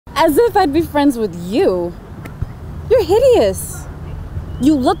As if I'd be friends with you. You're hideous.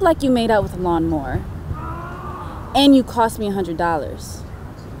 You look like you made out with a lawnmower. And you cost me $100.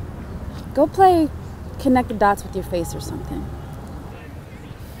 Go play connect the dots with your face or something.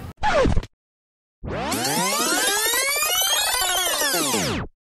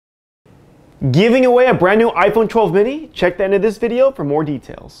 Giving away a brand new iPhone 12 mini? Check the end of this video for more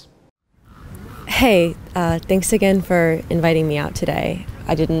details. Hey, thanks again for inviting me out today.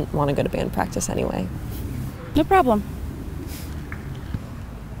 I didn't want to go to band practice anyway. No problem.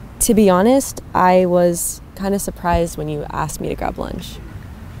 To be honest, I was kind of surprised when you asked me to grab lunch.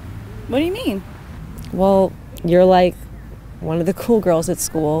 What do you mean? Well, you're like one of the cool girls at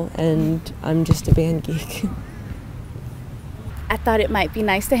school, and I'm just a band geek. I thought it might be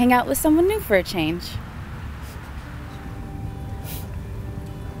nice to hang out with someone new for a change.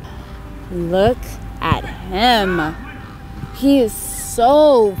 Look at him. He is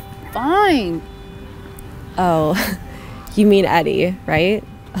so fine. Oh, you mean Eddie, right?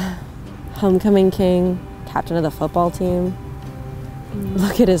 Homecoming king, captain of the football team.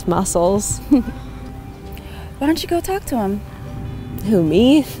 Look at his muscles. Why don't you go talk to him? Who,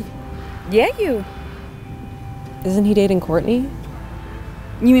 me? Yeah, you. Isn't he dating Courtney?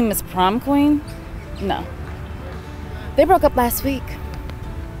 You mean Miss Prom Queen? No. They broke up last week.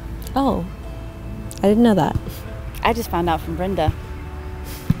 Oh, I didn't know that. I just found out from Brenda.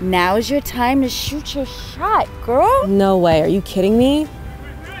 Now is your time to shoot your shot, girl. No way, are you kidding me?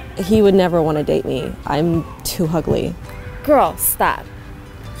 He would never want to date me. I'm too ugly. Girl, stop.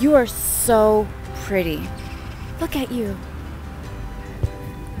 You are so pretty. Look at you.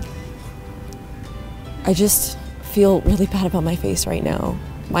 I just feel really bad about my face right now.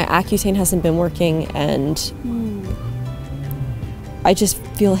 My Accutane hasn't been working, and I just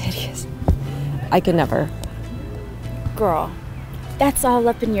feel hideous. I could never. Girl, that's all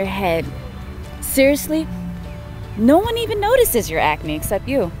up in your head. Seriously, no one even notices your acne except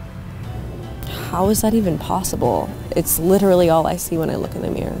you. How is that even possible? It's literally all I see when I look in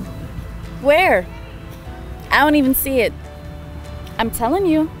the mirror. Where? I don't even see it. I'm telling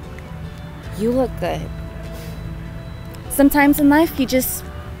you, you look good. Sometimes in life, you just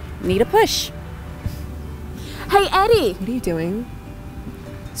need a push. Hey, Eddie! What are you doing?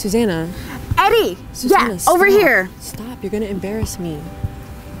 Susanna. Eddie! Susanna, yeah, stop. over here. Stop, you're gonna embarrass me.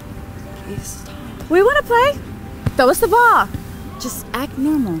 Please stop. We wanna play? Throw us the ball. Just act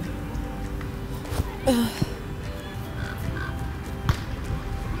normal.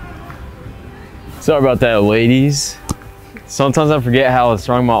 Sorry about that, ladies. Sometimes I forget how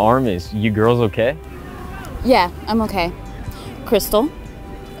strong my arm is. You girls okay? Yeah, I'm okay. Crystal,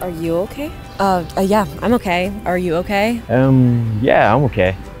 are you okay? Yeah, I'm okay. Are you okay? Yeah, I'm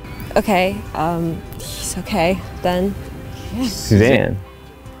okay. Okay, he's okay, then. Yeah. Suzanne,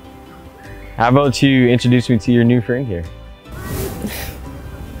 how about you introduce me to your new friend here?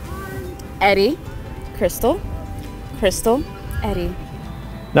 Eddie, Crystal, Crystal, Eddie.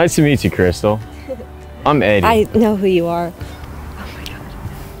 Nice to meet you, Crystal. I'm Eddie. I know who you are.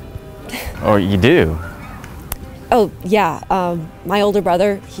 Oh, you do? Oh, yeah, my older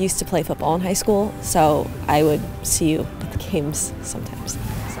brother, he used to play football in high school, so I would see you at the games sometimes.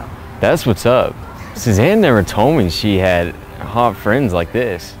 So. That's what's up. Suzanne never told me she had hot friends like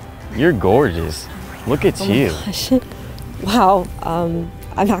this. You're gorgeous. Look at you. My gosh. Wow, I'm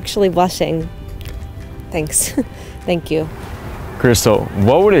actually blushing. Thanks. Thank you. Crystal,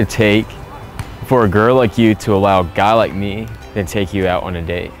 what would it take for a girl like you to allow a guy like me to take you out on a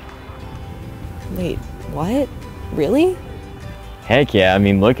date? Wait, what? Really? Heck yeah, I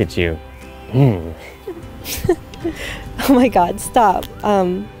mean, look at you. Oh my God, stop.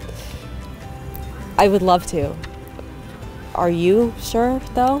 I would love to. Are you sure,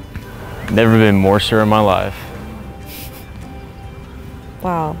 though? Never been more sure in my life.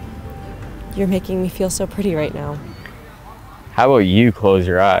 Wow, you're making me feel so pretty right now. How about you close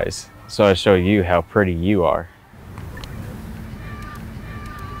your eyes so I show you how pretty you are?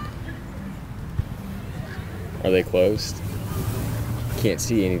 Are they closed? Can't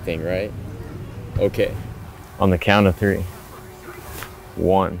see anything, right? Okay. On the count of 3.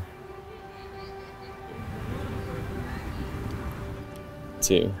 1,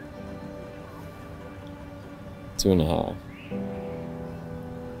 2, 2.5.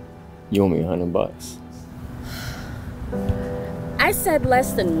 You owe me $100. I said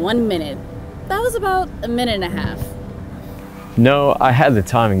less than 1 minute. That was about a minute and a half. No, I had the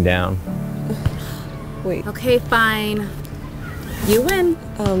timing down. Wait. Okay, fine. You win.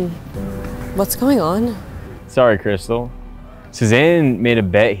 What's going on? Sorry, Crystal. Suzanne made a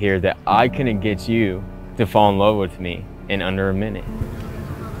bet here that I couldn't get you to fall in love with me in under a minute.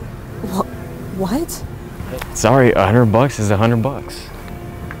 What? Sorry, $100 is $100.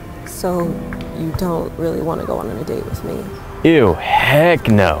 So you don't really want to go on a date with me? Ew, heck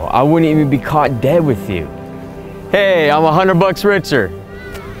no. I wouldn't even be caught dead with you. Hey, I'm $100 richer.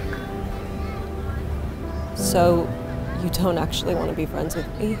 So you don't actually want to be friends with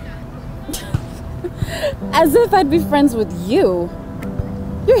me? As if I'd be friends with you.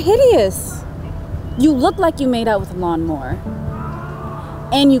 You're hideous. You look like you made out with a lawnmower.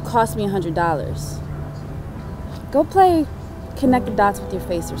 And you cost me $100. Go play connect the dots with your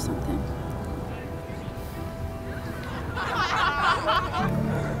face or something.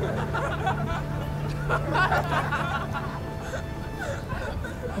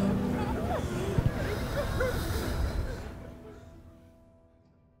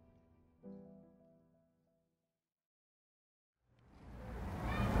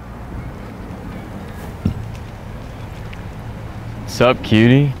 Sup,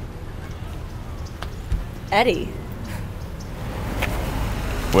 cutie? Eddie.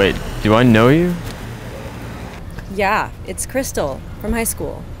 Wait, do I know you? Yeah, it's Crystal from high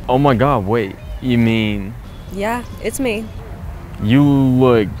school. Oh my god, wait. You mean... Yeah, it's me. You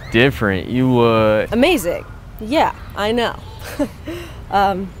look different. You look... Amazing. Yeah, I know.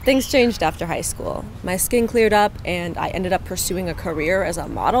 Things changed after high school. My skin cleared up and I ended up pursuing a career as a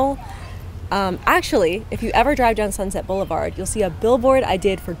model. Actually, if you ever drive down Sunset Boulevard, you'll see a billboard I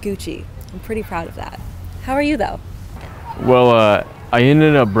did for Gucci. I'm pretty proud of that. How are you though? Well, I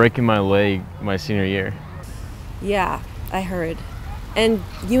ended up breaking my leg my senior year. Yeah, I heard. And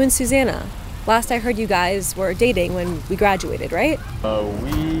you and Susanna. Last I heard you guys were dating when we graduated, right? Oh,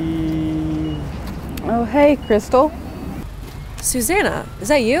 hey, Crystal. Susanna, is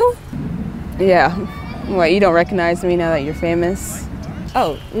that you? Yeah. What, you don't recognize me now that you're famous?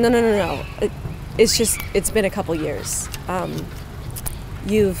 Oh, no. It's just, it's been a couple years.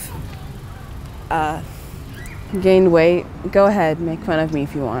 You've, Gained weight? Go ahead, make fun of me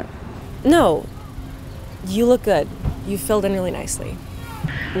if you want. No, you look good. You filled in really nicely.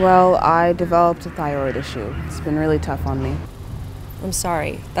 Well, I developed a thyroid issue. It's been really tough on me. I'm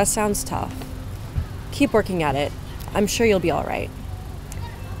sorry, that sounds tough. Keep working at it. I'm sure you'll be all right.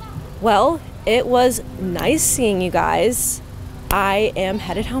 Well, it was nice seeing you guys. I am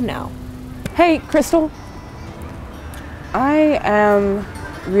headed home now. Hey, Crystal. I am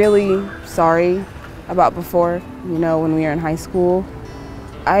really sorry about before, you know, when we were in high school.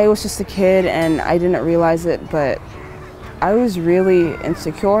 I was just a kid and I didn't realize it, but I was really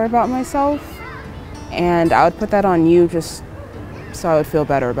insecure about myself, and I would put that on you just so I would feel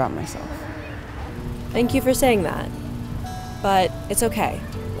better about myself. Thank you for saying that, but it's okay.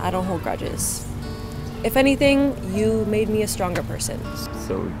 I don't hold grudges. If anything, you made me a stronger person.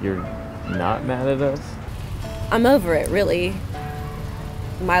 So you're not mad at us? I'm over it, really.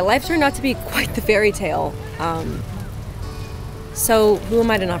 My life turned out to be quite the fairy tale. So who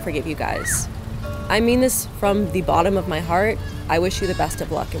am I to not forgive you guys? I mean this from the bottom of my heart. I wish you the best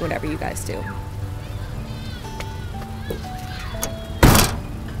of luck in whatever you guys do.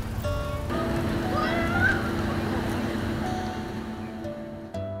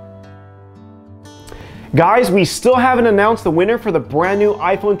 Guys, we still haven't announced the winner for the brand new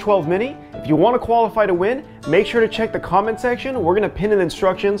iPhone 12 mini. If you want to qualify to win, make sure to check the comment section. We're going to pin in the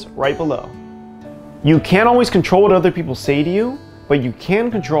instructions right below. You can't always control what other people say to you, but you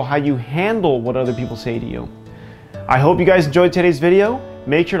can control how you handle what other people say to you. I hope you guys enjoyed today's video.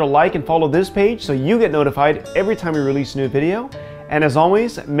 Make sure to like and follow this page so you get notified every time we release a new video. And as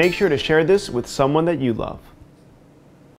always, make sure to share this with someone that you love.